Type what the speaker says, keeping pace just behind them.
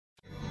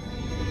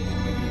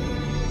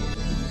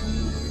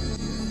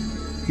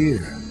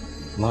Here,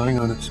 lying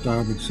on its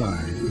starboard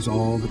side, is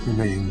all that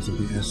remains of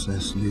the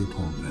SS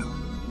Leopoldville.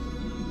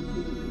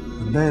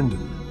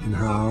 Abandoned in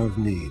her hour of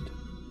need,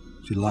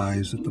 she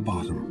lies at the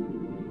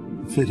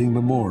bottom, a fitting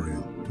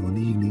memorial to an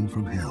evening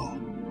from hell.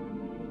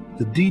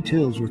 The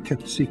details were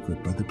kept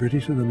secret by the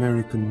British and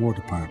American War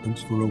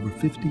Departments for over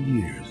 50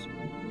 years.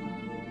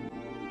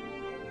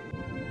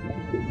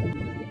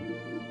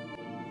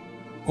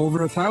 Over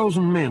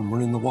 1,000 men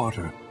were in the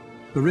water.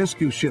 The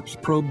rescue ships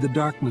probed the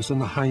darkness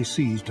and the high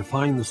seas to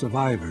find the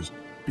survivors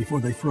before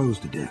they froze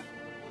to death.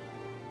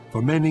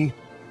 For many,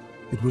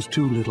 it was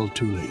too little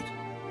too late.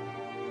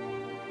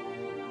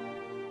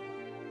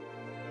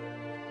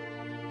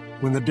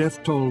 When the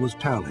death toll was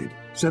tallied,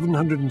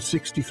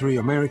 763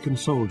 American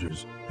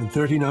soldiers and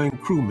 39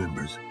 crew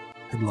members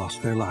had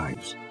lost their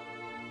lives.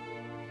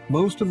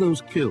 Most of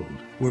those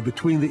killed were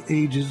between the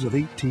ages of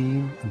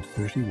 18 and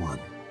 31.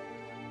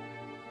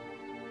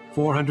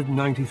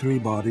 493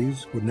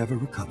 bodies were never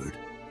recovered.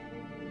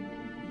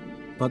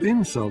 But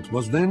insult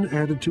was then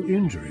added to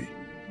injury.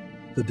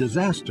 The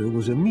disaster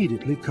was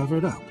immediately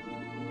covered up.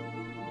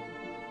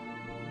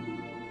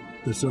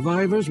 The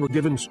survivors were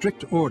given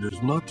strict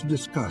orders not to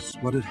discuss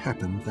what had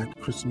happened that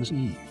Christmas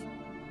Eve.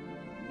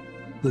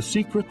 The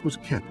secret was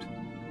kept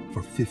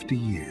for 50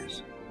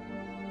 years.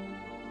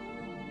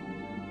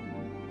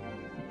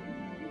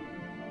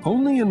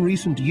 Only in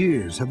recent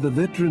years have the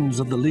veterans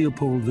of the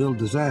Leopoldville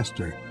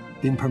disaster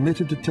been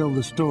permitted to tell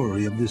the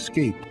story of the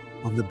escape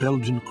of the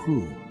Belgian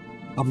crew,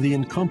 of the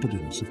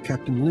incompetence of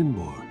Captain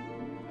Lindborg,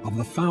 of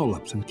the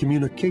foul-ups in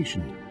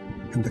communication,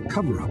 and the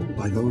cover-up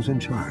by those in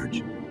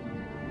charge.